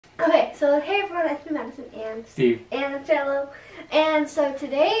Okay, so hey everyone, it's me, Madison, and Steve, and Jello. And so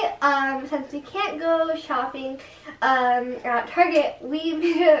today, since we can't go shopping at Target, we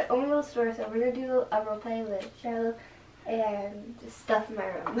made our own little store. So we're gonna do a role play with Jello and just stuff in my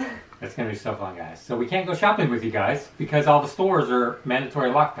room. it's going to be so fun, guys. So we can't go shopping with you guys because all the stores are mandatory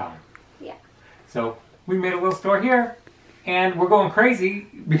lockdown. Yeah. So we made a little store here, and we're going crazy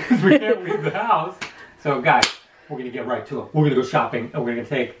because we can't leave the house. So guys, we're going to get right to it. We're going to go shopping, and we're going to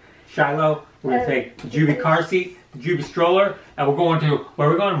take Shiloh, we're going to take the Joovy car seat, the Joovy stroller, and we're going to, where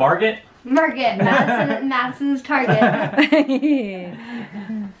are we going, Marget? Marget, Madison's Target.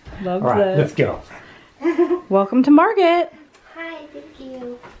 Love All right, this. let's go. Welcome to Marget. Hi, thank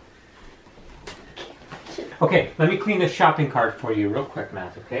you. Okay, let me clean this shopping cart for you real quick,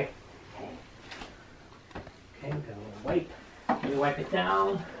 Matt, okay? Okay. Okay, got a little wipe. Let me wipe it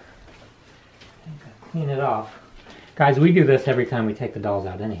down. Okay, clean it off. Guys, we do this every time we take the dolls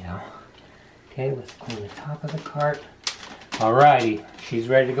out anyhow. Okay, let's clean the top of the cart. Alrighty, she's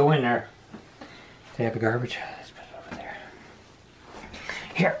ready to go in there. Take out the garbage. Let's put it over there.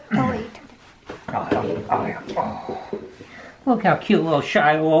 Here. Oh wait. Oh. Look how cute little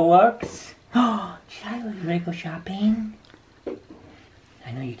Shiloh looks. Oh, Shiloh, you ready to go shopping?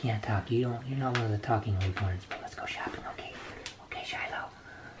 I know you can't talk. You're not one of the talking unicorns, but let's go shopping, okay? Okay, Shiloh.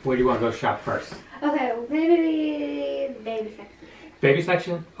 Where do you want to go shop first? Okay, maybe baby section. Baby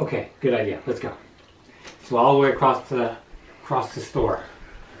section? Okay, good idea. Let's go. So all the way across the store.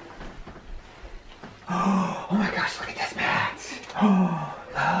 Oh my gosh, look at this mat. Oh,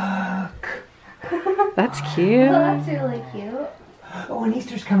 look. That's cute. Oh, that's really cute. Oh, and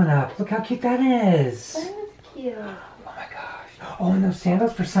Easter's coming up. Look how cute that is. That is cute. Oh my gosh. Oh, and those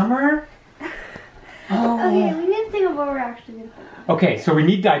sandals for summer? Oh. Okay, we need to think of what we're actually going to put. Okay, so we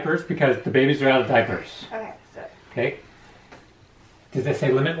need diapers because the babies are out of diapers. Okay, so. Okay. Does that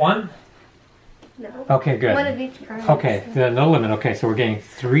say limit one? No. Okay, good. One of each kind. Okay, no limit. Okay, so we're getting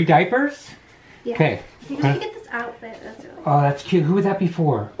 3 diapers? Yeah. Okay. You should get this outfit. That's really Oh, that's cute. Who would that be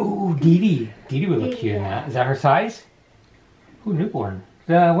for? Ooh, Dee Dee. Dee Dee would look Dee Dee, cute in yeah. that. Is that her size? Ooh, newborn.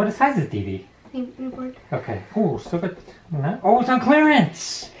 What size is Dee Dee? newborn. Okay. Ooh, still got... Oh, it's on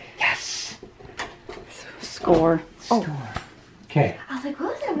clearance! Yes! Score. Store. Okay. I was like,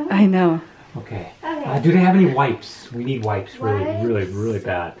 what was that? I know. Okay. Okay. Do they have any wipes? We need wipes Wipes? really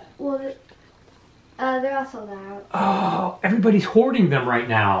bad. Well, they're all sold out. Oh, everybody's hoarding them right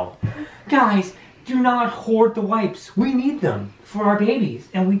now. Guys, do not hoard the wipes. We need them for our babies,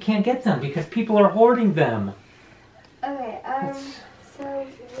 and we can't get them because people are hoarding them. Okay, so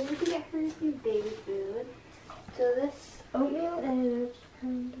we need to get her some baby food. So this oatmeal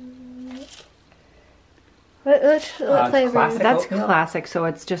is... What flavor? classic. That's Oatmeal? classic, so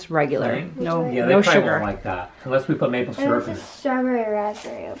it's just regular. Right. No, Yeah, they no probably sugar. won't like that unless we put maple And syrup this in is it. strawberry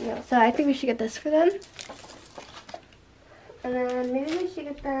raspberry oatmeal. So I think we should get this for them. And then maybe we should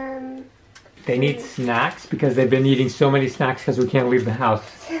get them They need snacks because they've been eating so many snacks because we can't leave the house.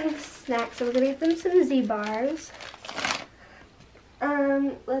 some snacks. So we're gonna get them some Z bars.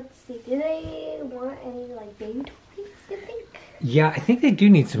 Let's see. Do they want any like baby toys? You think? Yeah, I think they do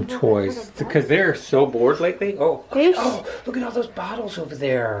need some toys because they're so bored lately. Oh, There's- look at all those bottles over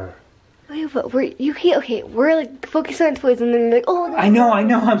there. Wait, but you can't. Okay, we're like focusing on toys, and then you're like, oh. I know.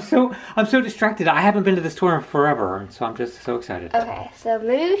 I'm so distracted. I haven't been to the store in forever, and so I'm just so excited. Okay, so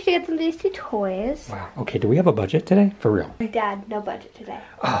maybe we should get them these 2 toys. Wow. Okay, do we have a budget today? For real? Dad, no budget today.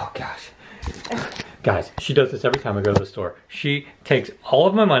 Oh gosh. Guys, she does this every time I go to the store. She takes all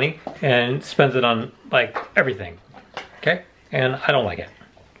of my money and spends it on like everything. Okay? And I don't like it.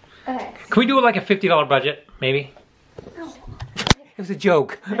 Okay. Can we do like a $50 budget, maybe? No. It was a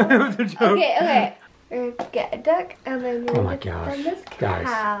joke. It was a joke. Okay. We're gonna get a duck, and then Oh we're my gonna gosh. get them this Guys,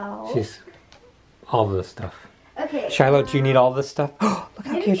 cow. she's all of this stuff. Okay. Shiloh, do you need all of this stuff? Look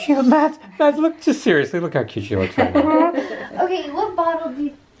how cute she looks. Matt, look, just seriously, look how cute she looks right now. Okay, what bottle do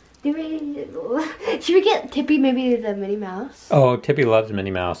we... Should we get Tippy maybe the Minnie Mouse? Oh, Tippy loves Minnie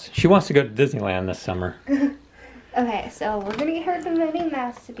Mouse. She wants to go to Disneyland this summer. Okay, so we're gonna get her the Minnie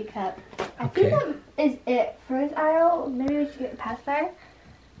Mouse sippy cup. I Okay. think that is it for this aisle. Maybe we should get a pacifier.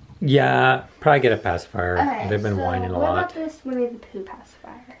 Yeah, probably get a pacifier. Okay, They've been whining a what lot. about this Winnie the Pooh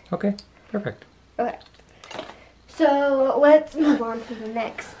pacifier? Okay, perfect. Okay. So let's move on to the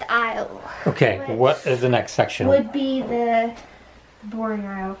next aisle. Okay, Which what is the next section? would be the boring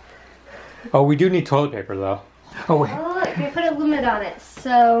aisle. Oh, we do need toilet paper though. Oh wait. Oh, look, they put a limit on it.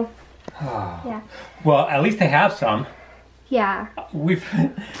 So, Oh. yeah. Well, at least they have some. Yeah. We've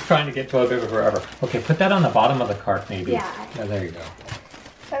been trying to get toilet paper forever. Okay, put that on the bottom of the cart maybe. Yeah. There you go.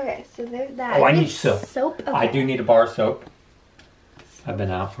 Okay, so there's that. Oh, I We need soap. Soap? Okay. I do need a bar of soap. I've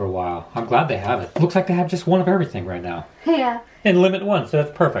been out for a while. I'm glad they have it. Looks like they have just one of everything right now. Yeah. And limit one, so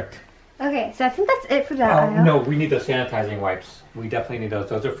that's perfect. Okay, so I think that's it for that Oh, aisle. no, we need those sanitizing wipes. We definitely need those.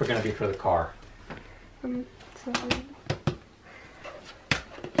 Those are going to be for the car. So-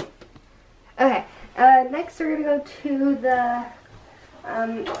 Okay, next we're gonna go to the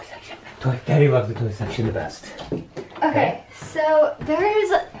Toy section. Daddy loves the toy section the best. okay, so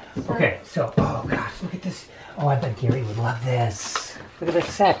there's Okay, so, oh gosh, look at this. Oh, I bet Gary would love this. Look at this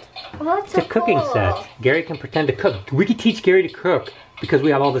set. well, that's It's a cooking cool. set. Gary can pretend to cook. We could teach Gary to cook because we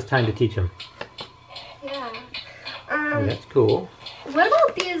have all this time to teach him. Yeah. Oh, that's cool. What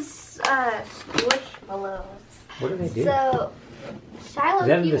about these squishmallows? What do they do? So, Shiloh, Is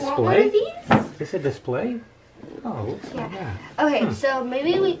that a do you want one display? of these? Is this a display? Oh, looks like that. Okay, so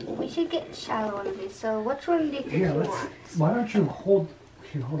maybe we should get Shiloh one of these. So which one do you think Here, you let's. want? Why don't you hold?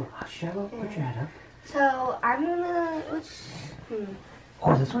 Here, hold on. Shallow, put your head up. So I'm gonna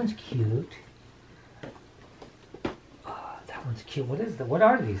Oh, this one's cute. Oh, that one's cute. What is that? What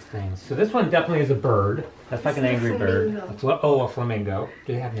are these things? So this one definitely is a bird. That's like This an is a angry bird. flamingo. That's what, oh, a flamingo.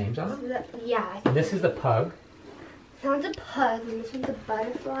 Do they have names on them? Yeah, I think And this is the pug. that one's a pug, and this one's a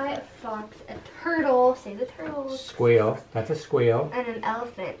butterfly, a fox, a turtle. Say the turtles. Squeal. That's a squeal. And an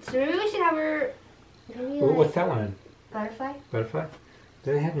elephant. So maybe we should have her. Maybe Ooh, like what's that one? butterfly. Butterfly?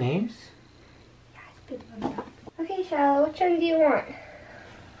 Do they have names? Okay, Shiloh, which one do you want?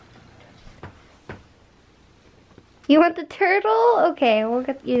 You want the turtle? Okay, we'll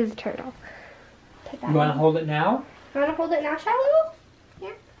get you the turtle. Take that You want to one. hold it now? You want to hold it now, Shiloh? Yeah.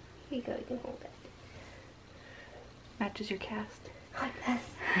 Here you go. You can hold it. Matches your cast. Like this.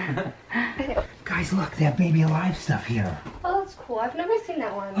 Okay. Guys, look, they have baby alive stuff here. Oh, that's cool. I've never seen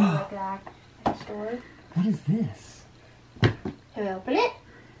that one like that at the store. What is this? Can we open it?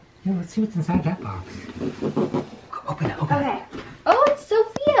 Yeah, let's see what's inside that box. Open it, open it. Okay. Oh, it's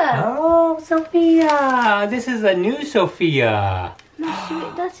Sophia. Oh, Sophia! This is a new Sophia.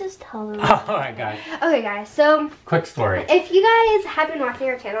 Let's just tell her. All right, guys. Okay, guys. So, Quick story. if you guys have been watching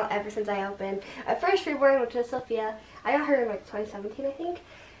our channel ever since I opened, first Reborn, which is Sophia, I got her in like 2017, I think.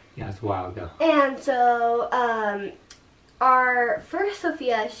 Yeah, it's a while ago. And so, our first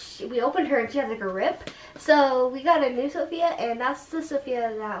Sophia, we opened her and she had like a rip. So we got a new Sophia, and that's the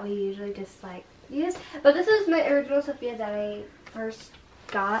Sophia that we usually just like use. But this is my original Sophia that I first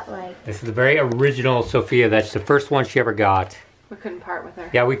got. Like, This is a very original Sophia. That's the first one she ever got. We couldn't part with her.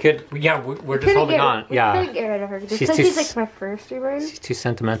 Yeah, we could. Yeah, we're just holding on. We Yeah, couldn't get rid of her just She's because too she's like my first Reborn. she's too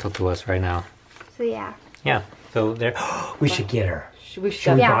sentimental to us right now. So yeah. Yeah. So there. We should get her. Should we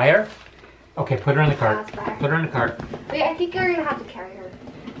Should we Yeah. buy her? Okay, put her in the cart. let's buy her. Put her in the cart. Wait, I think you're gonna have to carry her.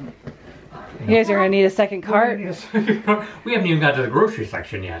 You guys are gonna need a second cart. You're We haven't even got to the grocery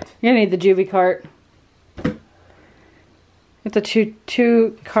section yet. gonna need the Joovy cart. It's a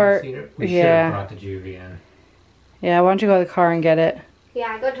two cart. We should Yeah. have brought the Joovy in. Yeah, why don't you go to the car and get it?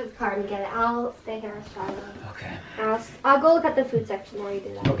 Yeah, go to the car and get it. I'll stay here and Shiloh. Okay. I'll go look at the food section while you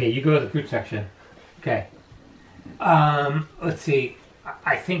do that. Okay, you go to the fruit section. Okay. Let's see.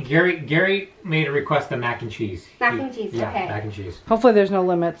 I think Gary made a request of mac and cheese. Mac and cheese, Yeah, okay. mac and cheese. Hopefully there's no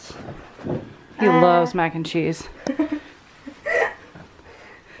limits. He loves mac and cheese.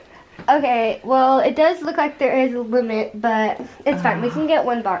 Okay, well, it does look like there is a limit, but it's fine. We can get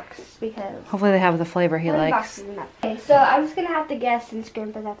one box because Hopefully they have the flavor he one box likes. is enough. Okay, so I'm just gonna have to guess since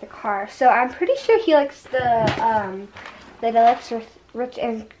Grandpa's at the car. So I'm pretty sure he likes the deluxe rich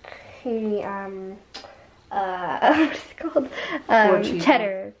and creamy what's it called? cheese.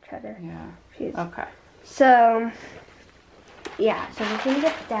 Cheddar Yeah. cheese. Okay. So yeah, so we're gonna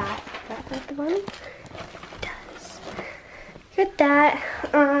get that. That's not the one. It does. Get that.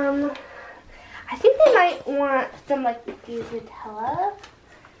 I think they might want some like these Nutella,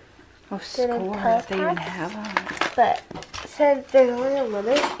 Oh, Nutella scores. They even packs. have them. but since there's only a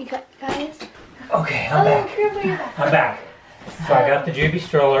limit, you guys. Okay, I'm back. Grandpa, you're back. I'm back. So I got the Joovy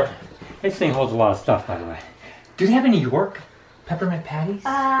stroller. This thing holds a lot of stuff, by the way. Do they have any York peppermint patties?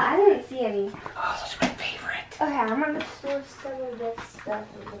 I didn't see any. Oh, those are my favorite. Okay, I'm gonna store some of this stuff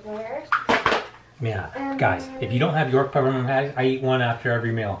over there. Yeah, guys, if you don't have York peppermint patties, I eat one after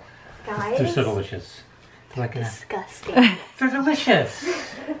every meal. Guys, They're so delicious. They're like disgusting. they're delicious.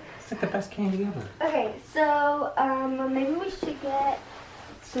 It's like the best candy ever. Okay, so maybe we should get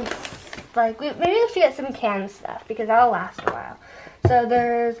some maybe we should get some canned stuff because that'll last a while. So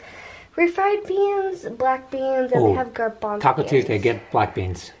there's refried beans, black beans, and Ooh, they have garbanzo Taco beans. Tuesday, get black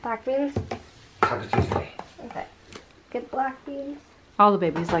beans. Black beans. Taco Tuesday. Okay, get black beans. All the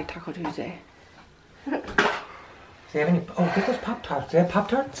babies like Taco Tuesday. they have any? Oh, get those Pop-Tarts. Do they have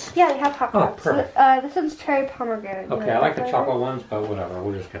Pop-Tarts? Yeah, they have Pop Tarts. Oh, perfect. This one's cherry pomegranate. Okay, I like the chocolate ones, but whatever.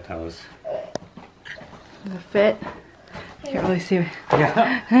 We'll just get those. Does it fit? Can't really see.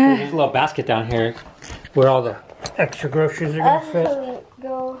 Yeah. There's a little basket down here where all the extra groceries are gonna fit.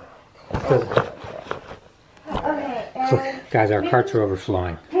 Go. So, Okay, guys, our carts are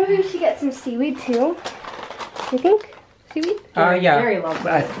overflowing. maybe we should get some seaweed too. You think? Seaweed? Yeah. Gary loves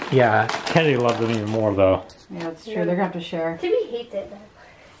it. Yeah, Kennedy loves them even more though. Yeah, it's true. They're gonna have to share. Timmy hates it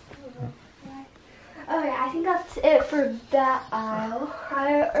though. Okay, I think that's it for that aisle.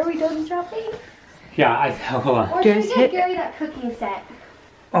 Are we done shopping? Yeah, hold on. Or should we Just get hit- Gary that cooking set?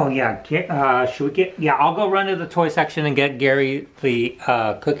 Oh yeah, should we get? Yeah, I'll go run to the toy section and get Gary the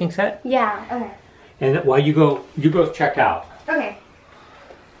cooking set. Yeah, okay. And while you go check out. Okay.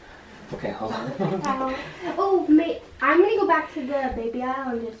 Okay, hold on. Oh, I'm gonna go back to the baby aisle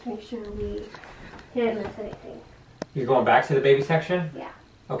and just make sure we didn't miss anything. You're going back to the baby section? Yeah.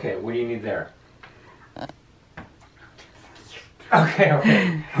 Okay, what do you need there? Okay.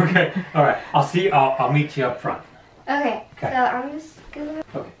 All right. I'll meet you up front. Okay. Okay. So I'm just gonna.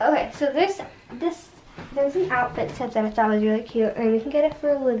 Okay. So there's an outfit set that I thought was really cute, and we can get it for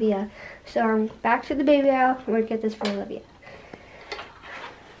Olivia. So I'm back to the baby aisle. We're gonna get this for Olivia.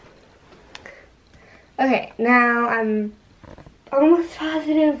 Okay. Now I'm almost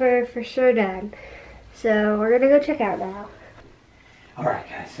positive we're for sure done. So we're gonna go check out now. All right,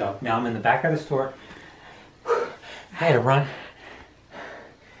 guys. So now I'm in the back of the store. I had to run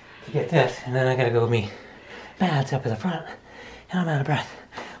to get this, and then I gotta go meet Mads up at the front, and I'm out of breath.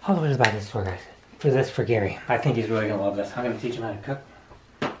 All the way to the back of the store, guys. For Gary. I think he's really gonna love this. I'm gonna teach him how to cook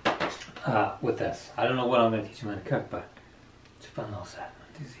with this. I don't know what I'm gonna teach him how to cook, but it's a fun little set.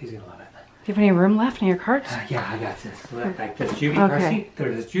 He's gonna love it. Do you have any room left in your carts? Yeah, I got this. Look, like this Joovy car seat.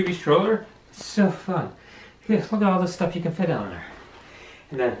 There's this Joovy stroller. It's so fun. Look at all this stuff you can fit on there.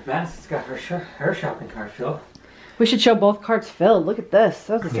 And then Madison's got her shopping cart filled. We should show both carts filled. Look at this.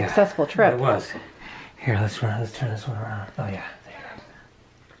 That was a successful trip. It was. Here, let's turn this one around. Oh yeah,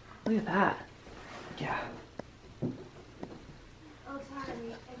 there you Look at that. go. Yeah. Oh,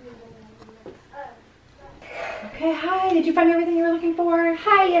 sorry. Okay, hi. Did you find everything you were looking for?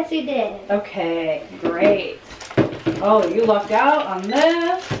 Hi. Yes, we did. Okay, great. Oh, you lucked out on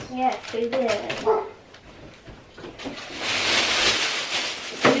this. Yes, we did.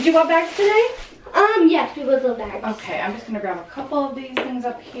 Did you want bags today? Yes, we will go back. Okay, I'm just gonna grab a couple of these things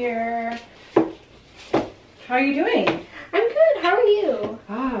up here. How are you doing? I'm good. How are you?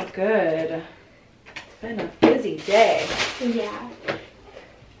 Oh, good. It's been a busy day. Yeah.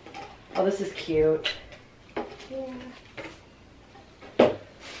 Oh, this is cute. Yeah.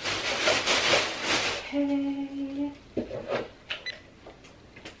 Okay.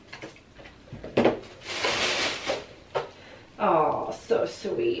 Oh, so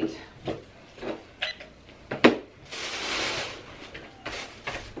sweet.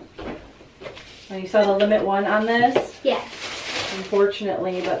 Oh, you saw the limit 1 on this? Yes.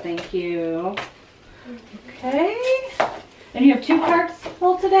 Unfortunately, but thank you. Okay. And you have 2 carts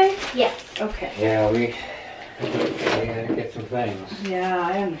full today? Yes. Okay. Yeah, we had to get some things. Yeah,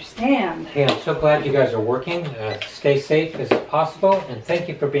 I understand. Hey, I'm so glad you guys are working. Stay safe as possible, and thank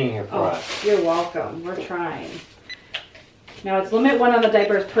you for being here for us. You're welcome. We're trying. Now it's limit 1 on the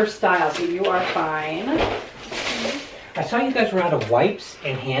diapers per style, so you are fine. I saw you guys were out of wipes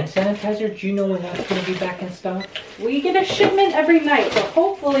and hand sanitizer. Do you know when that's going to be back in stock? We get a shipment every night, so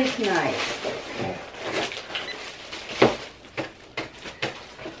hopefully tonight. Okay.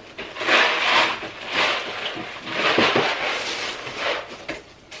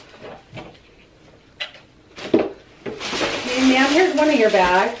 And ma'am, here's one of your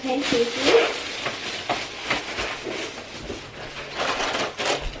bags. Thank you.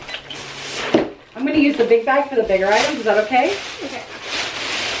 I'm going to use the big bag for the bigger items. Is that okay? Okay.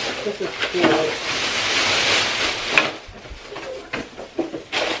 This is cute.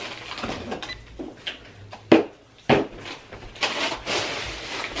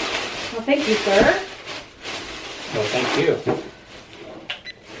 Well, thank you, sir. Well, thank you.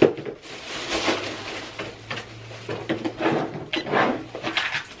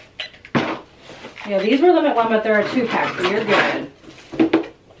 Yeah, these were limit 1, but there are 2 packs, so you're good.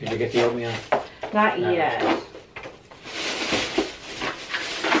 Did you get the oatmeal? Not No. yet.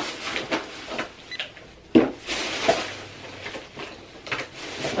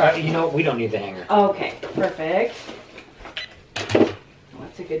 You know, we don't need the hanger. Okay, perfect.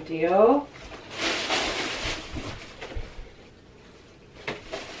 That's a good deal.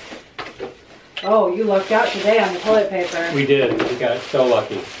 Oh, you lucked out today on the toilet paper. We did. We got so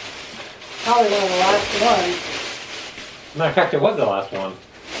lucky. Probably one of the last ones. Matter of fact, it was the last one.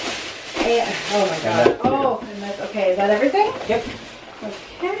 And, oh my god. Oh, and that's okay. Is that everything? Yep.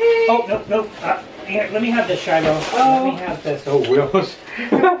 Okay. Oh, no. Here, let me have this, Shiloh. Oh. Let me have this. Oh, we almost...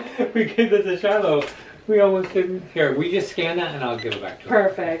 we gave this to Shiloh. We almost didn't. Here, we just scan that and I'll give it back to her.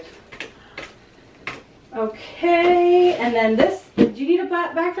 Perfect. Okay, and then this, did you need a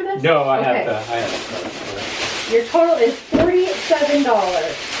bag for this? No, I Okay. have the... Your total is $47.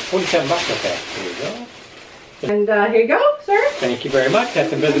 $47, okay. Here you go. And here you go, sir. Thank you very much.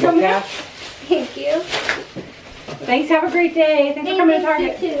 That's invisible Coming cash. Thank you. Thanks, have a great day. Thanks for coming to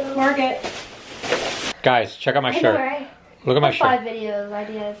Target. You too. Marget. Guys, check out my I know, shirt. right? Look at my 5 shirt. videos,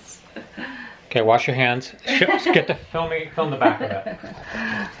 ideas. Okay, wash your hands. Get the film the back of it.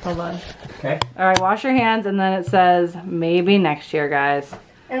 Hold on. Okay. All right, wash your hands, and then it says maybe next year, guys.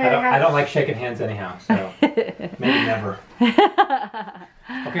 And I then don't, it has I don't like shaking hands anyhow, so maybe never.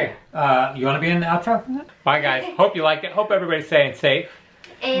 Okay, you want to be in the outro? Bye, guys. Hope you liked it. Hope everybody's staying safe.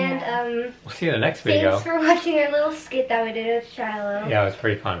 And We'll see you in the next video. thanks for watching our little skit that we did with Shiloh. Yeah, it was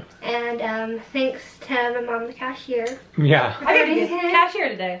pretty fun. And thanks to my mom, the cashier. Yeah, I got to be cashier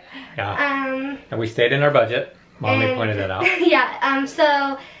today. yeah. And we stayed in our budget. Mommy pointed that out. Yeah.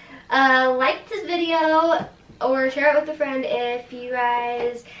 So like this video or share it with a friend if you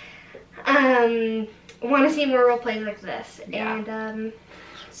guys want to see more role plays like this. Yeah. And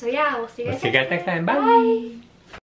so yeah, we'll see you guys. We'll see you guys next time. Bye. Bye.